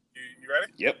 You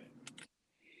ready? Yep.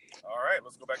 All right,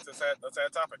 let's go back to the sad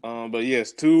topic. But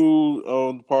yes, 2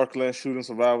 of the Parkland shooting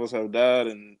survivors have died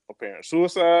in apparent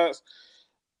suicides.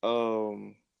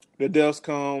 The deaths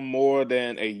come more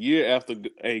than a year after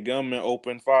a gunman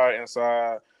opened fire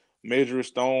inside Major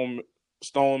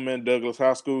Stoneman Douglas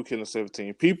High School, killing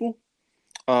 17 people.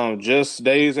 Just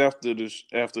days after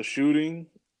shooting,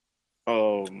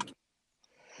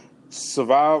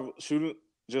 shooting.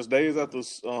 Just days after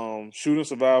shooting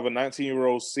survivor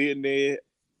 19-year-old Sydney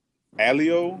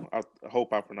Alio. I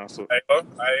hope I pronounced it.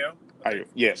 Ayo.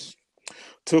 Yes.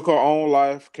 Took her own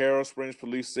life. Carroll Springs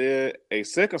police said a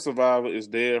second survivor is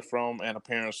dead from an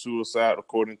apparent suicide,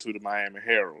 according to the Miami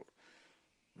Herald.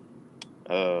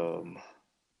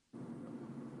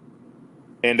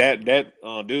 And the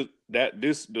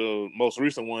most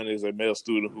recent one is a male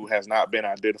student who has not been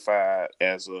identified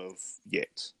as of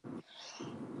yet.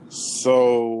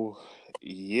 So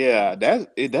yeah, that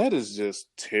is just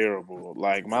terrible.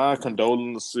 Like, my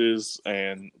condolences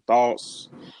and thoughts,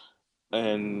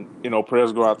 and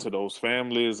prayers go out to those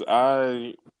families.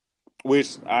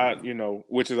 Which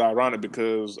is ironic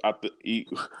because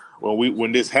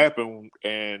when this happened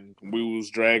and we was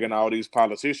dragging all these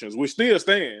politicians, we still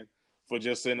stand for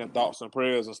just sending thoughts and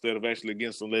prayers instead of actually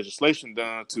getting some legislation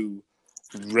done to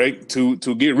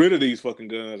get rid of these fucking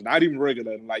guns. Not even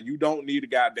regular. Like, you don't need a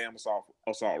goddamn assault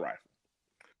rifle.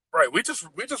 Right, we just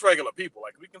regular people.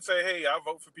 Like, we can say, hey, I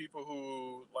vote for people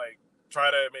who like try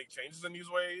to make changes in these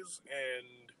ways,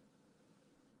 and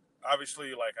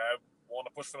obviously, like, I want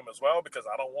to push for them as well because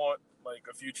I don't want like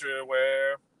a future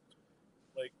where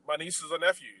like my nieces or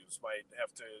nephews might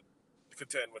have to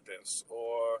contend with this,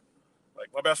 or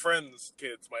like my best friend's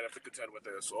kids might have to contend with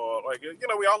this, or like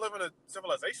we all live in a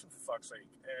civilization, for fuck's sake,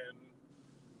 and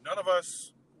none of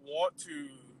us want to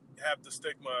have the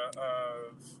stigma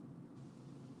of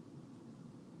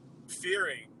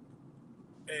fearing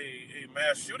a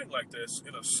mass shooting like this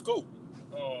in a school.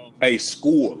 A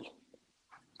school.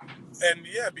 And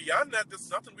yeah, beyond that, there's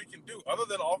nothing we can do other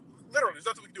than there's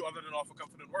nothing we can do other than offer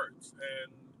confident words.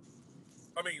 And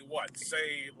I mean, what?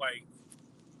 Say, like,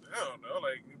 I don't know,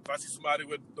 like, if I see somebody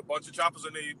with a bunch of choppers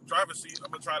in their driver's seat,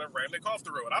 I'm gonna try to ram their car off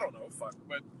the road. I don't know, fuck.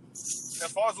 But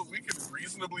as far as what we can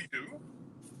reasonably do,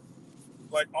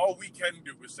 like, all we can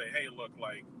do is say, hey, look,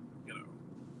 like,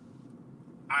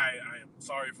 I am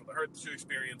sorry for the hurt that you're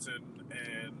experiencing,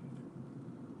 and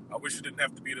I wish it didn't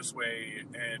have to be this way.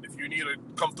 And if you need a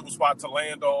comfortable spot to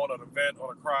land on, or to vent,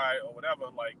 or to cry, or whatever,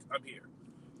 like, I'm here.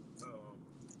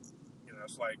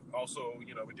 It's like, also, we're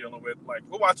dealing with, like,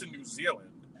 we're watching New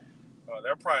Zealand.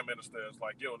 Their prime minister is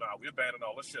like, yo, nah, we're banning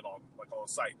all this shit on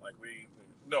site. Like,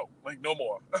 no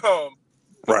more.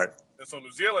 Right. And so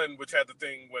New Zealand, which had the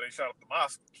thing where they shot up the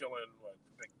mosque, killing, I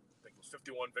think it was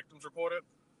 51 victims reported.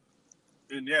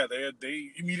 And yeah,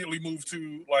 they immediately moved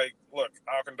to, like, look,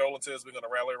 our condolences. We're going to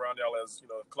rally around y'all as,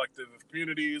 collective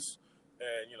communities.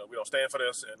 And, we don't stand for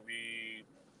this. And we,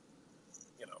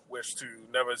 wish to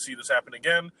never see this happen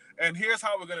again. And here's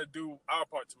how we're going to do our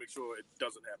part to make sure it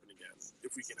doesn't happen again,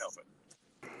 if we can help it.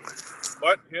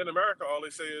 But here in America, all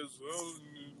they say is, well,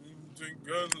 you take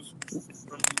guns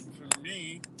from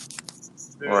me.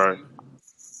 Then, right.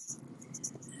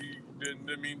 Then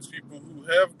that means people who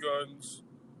have guns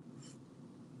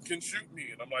can shoot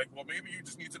me. And I'm like, well, maybe you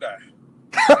just need to die.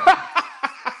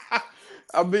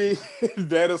 I mean,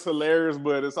 that is hilarious,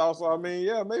 but it's also, I mean,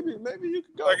 yeah, maybe you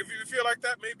could go. Like, if you feel like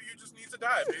that, maybe you just need to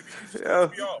die. Maybe you just need to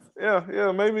be off.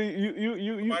 Yeah, maybe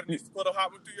you Somebody needs to put a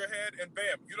hot one through your head, and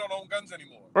bam, you don't own guns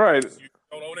anymore. Right. You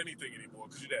don't own anything anymore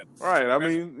because you're dead. Right. I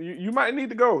mean, you might need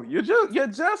to go. You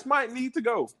just might need to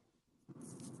go.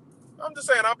 I'm just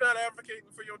saying, I'm not advocating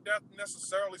for your death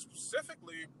necessarily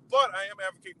specifically, but I am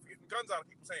advocating for getting guns out of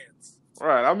people's hands.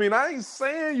 Right. I mean, I ain't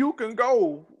saying you can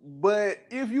go, but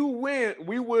if you win,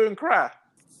 we wouldn't cry.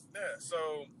 Yeah,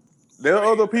 so there are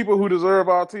other people who deserve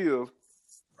our tears.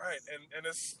 Right, and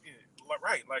it's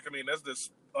right. Like, I mean, there's this.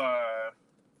 That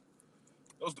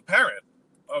was the parent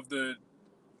of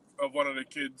one of the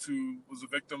kids who was a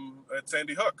victim at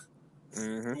Sandy Hook,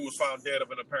 mm-hmm. who was found dead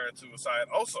of an apparent suicide.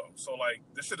 Also, so like,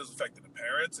 this shit is affecting the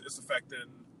parents. It's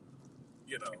affecting,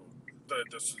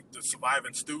 the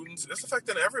surviving students. It's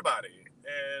affecting everybody,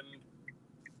 and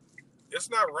it's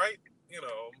not right.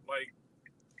 Like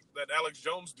that Alex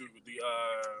Jones dude,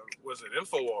 was it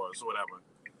InfoWars or whatever?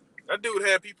 That dude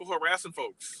had people harassing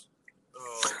folks.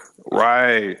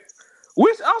 Right.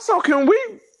 Which also, can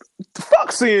we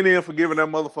fuck CNN for giving that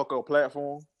motherfucker a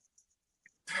platform?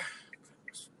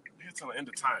 Until the end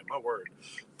of time, my word.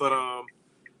 But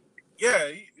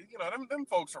yeah, them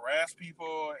folks harass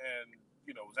people and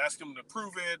was asking them to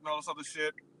prove it and all this other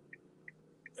shit.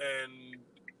 And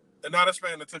and now this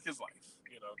man that took his life,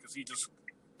 because he just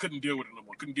couldn't deal with it no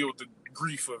more. Couldn't deal with the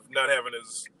grief of not having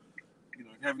his,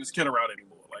 having his kid around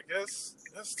anymore. Like,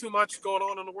 that's too much going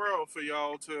on in the world for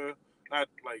y'all to not,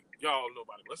 like, y'all,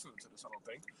 nobody listening to this, I don't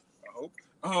think. I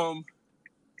hope.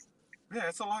 Yeah,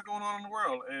 it's a lot going on in the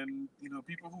world, and,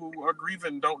 people who are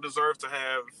grieving don't deserve to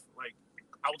have, like,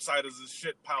 outsiders'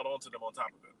 shit piled onto them on top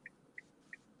of it.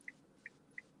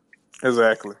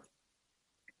 Exactly.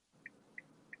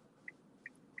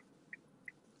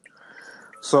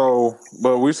 So,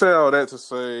 but we say all that to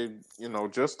say,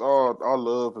 just our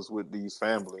love is with these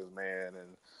families, man.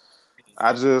 And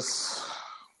I just,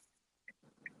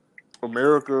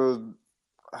 America,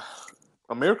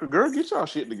 girl, get y'all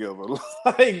shit together.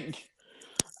 Like,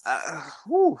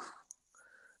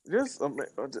 just,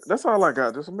 that's all I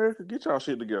got. Just America, get y'all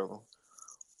shit together.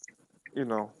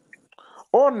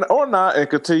 Or not, and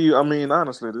continue. I mean,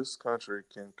 honestly, this country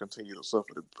can continue to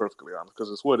suffer, to be perfectly honest, because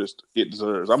it's what it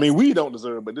deserves. I mean, we don't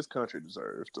deserve, but this country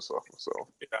deserves to suffer. So,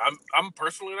 yeah, I'm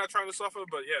personally not trying to suffer,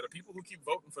 but yeah, the people who keep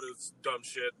voting for this dumb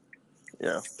shit,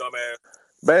 dumbass,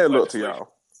 bad luck to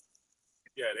y'all.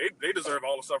 Yeah, they deserve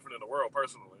all the suffering in the world.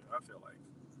 Personally, I feel like.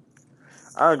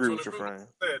 I agree with your friend.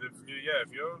 If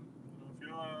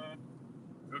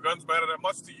your guns matter that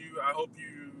much to you, I hope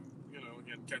you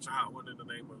can catch a hot one in the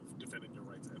name of defending your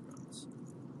right to have guns.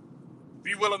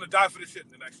 Be willing to die for this shit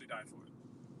and then actually die for it.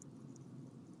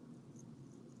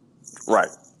 Right.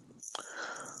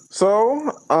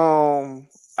 So,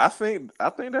 I think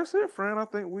that's it, friend. I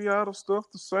think we out of stuff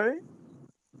to say.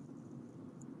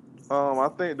 I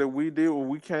think that we did what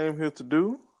we came here to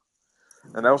do,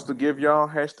 and that was to give y'all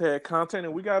hashtag content,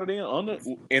 and we got it in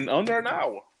under an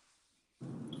hour.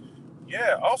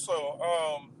 Yeah. Also,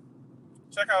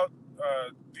 check out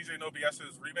DJ No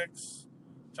BS's remix,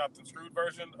 chopped and screwed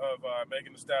version of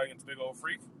Megan Thee Stallion's "Big Old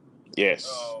Freak." Yes.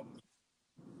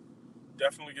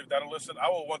 Definitely give that a listen. I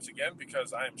will once again,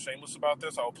 because I am shameless about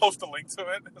this, I will post a link to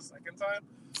it a second time.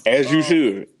 As you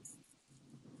should.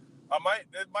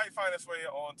 It might find its way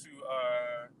onto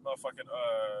motherfucking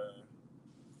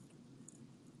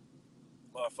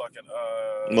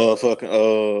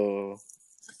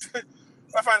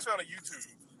I find its way on YouTube.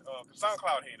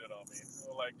 SoundCloud hated on me.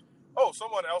 Like, oh,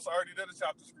 someone else already did a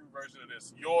chop to screw version of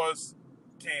this. Yours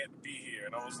can't be here.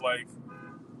 And I was like,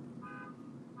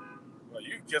 well,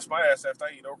 you can kiss my ass after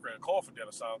I eat okra and corn for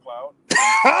dinner, SoundCloud.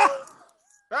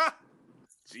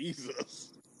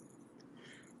 Jesus.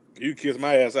 You kiss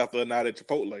my ass after a night at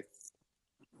Chipotle.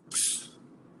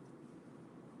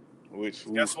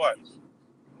 Guess what?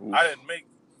 Oof. I didn't make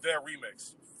their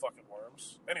remix. Fucking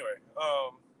worms. Anyway,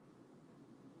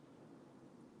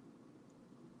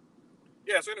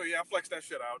 I flexed that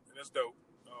shit out, and it's dope.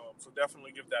 So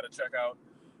definitely give that a check out.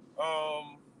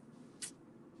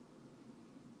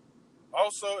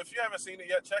 Also, if you haven't seen it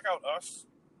yet, check out Us.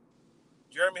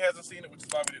 Jeremy hasn't seen it, which is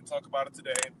why we didn't talk about it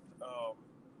today.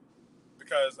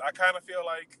 Because I kind of feel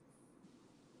like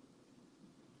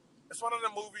it's one of the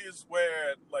movies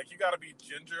where, like, you got to be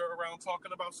ginger around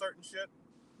talking about certain shit.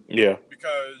 Yeah.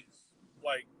 Because,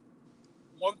 like,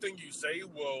 one thing you say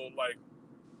will, like,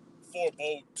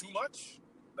 forebode too much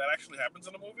that actually happens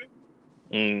in a movie.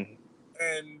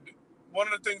 And one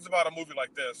of the things about a movie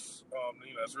like this,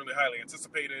 that's really highly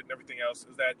anticipated and everything else,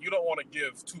 is that you don't want to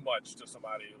give too much to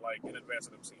somebody, like, in advance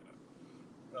of them seeing it.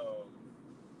 So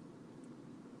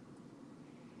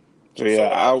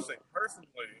what I would say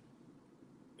personally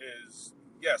is,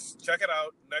 yes, check it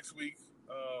out next week.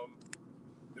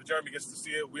 If Jeremy gets to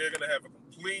see it, we're going to have a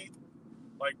complete,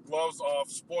 like, gloves off,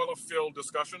 spoiler-filled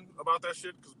discussion about that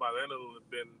shit, because by then it'll have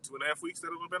been 2.5 weeks that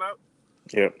it'll have been out.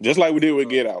 Yeah, just like we did with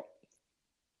Get Out.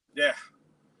 Yeah,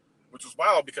 which was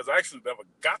wild, because I actually never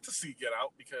got to see Get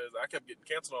Out, because I kept getting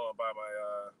canceled on by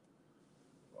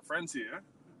my friends here.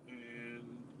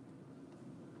 And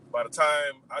by the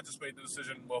time I just made the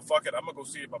decision, well, fuck it, I'm going to go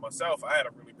see it by myself. I had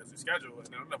a really busy schedule,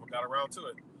 and I never got around to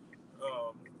it.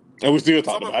 And we still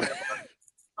talking about it.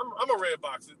 I'm a red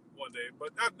box it one day, but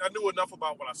I knew enough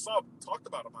about what I saw, talked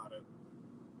about it,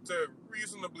 to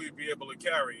reasonably be able to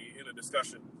carry in a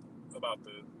discussion about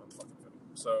the motherfucking film.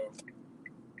 So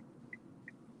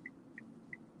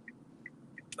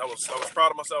I was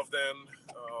proud of myself then,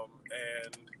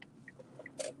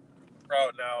 and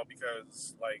proud now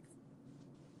because, like,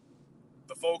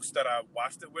 the folks that I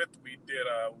watched it with, we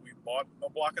bought a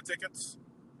block of tickets,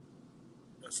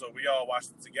 and so we all watched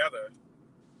it together.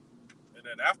 And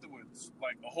then afterwards,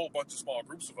 like, a whole bunch of small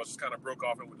groups of us just kind of broke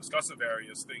off and were discussing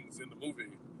various things in the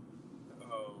movie,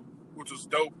 which was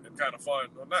dope and kind of fun.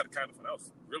 Well, not kind of fun, that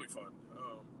was really fun.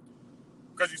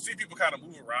 Because you see people kind of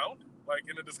move around, like,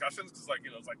 in the discussions, because, like,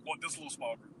 it's like, well, this little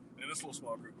small group, and this little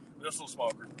small group, and this little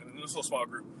small group, and this little small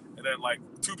group, and then like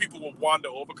 2 people will wander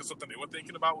over because something they were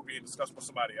thinking about was being discussed with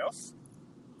somebody else.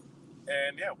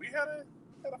 And yeah, we had a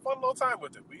fun little time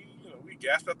with it. We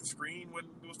gasped at the screen when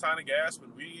it was time to gasp,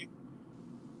 and we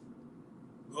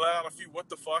let out a few what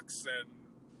the fucks and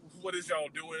what is y'all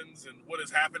doings and what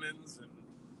is happenings and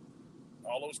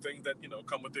all those things that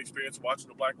come with the experience of watching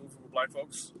a black movie with black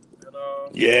folks. And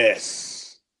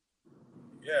Yes.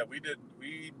 yeah, we did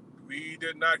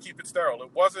not keep it sterile.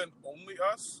 It wasn't only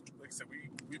us. Like I said,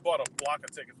 we bought a block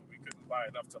of tickets, but we couldn't buy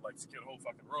enough to like secure the whole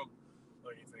fucking room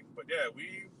or anything. But yeah,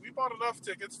 we bought enough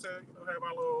tickets to have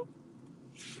our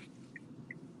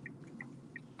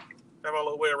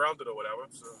little way around it or whatever.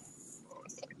 So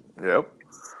Yep.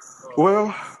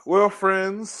 Well,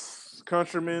 friends,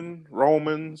 countrymen,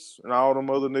 Romans, and all them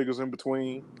other niggas in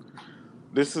between.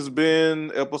 This has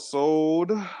been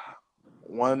episode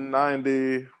 190.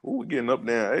 Ooh, we're getting up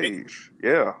there in age.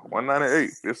 Yeah, 198.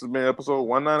 This has been episode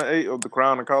 198 of the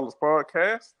Crown and Collars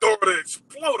podcast. Throw the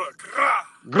exploder.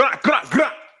 Gra, gra,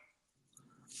 gra.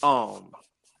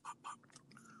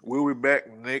 We'll be back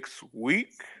next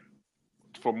week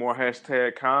for more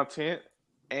hashtag content.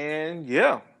 And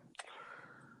yeah,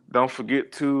 don't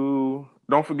forget to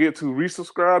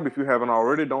resubscribe if you haven't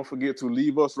already. Don't forget to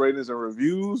leave us ratings and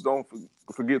reviews. Don't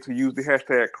forget to use the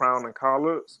hashtag Crown and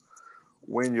Collars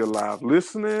when you're live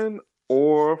listening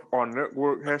or our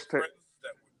network hashtag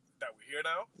that we hear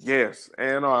now. Yes,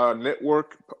 and our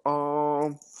network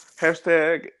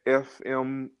hashtag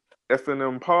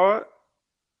FNM Pod.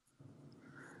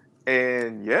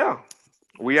 And yeah,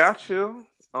 we out here.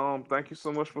 Thank you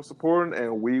so much for supporting,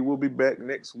 and we will be back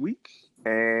next week.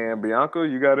 And Bianca,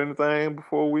 you got anything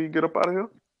before we get up out of here?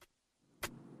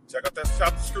 Check out that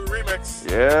Shop the Screw remix.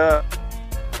 Yeah.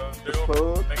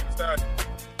 Plug.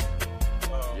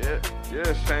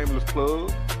 Yeah, shameless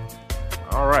plug.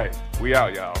 All right, we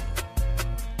out, y'all.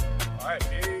 All right,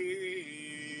 peace.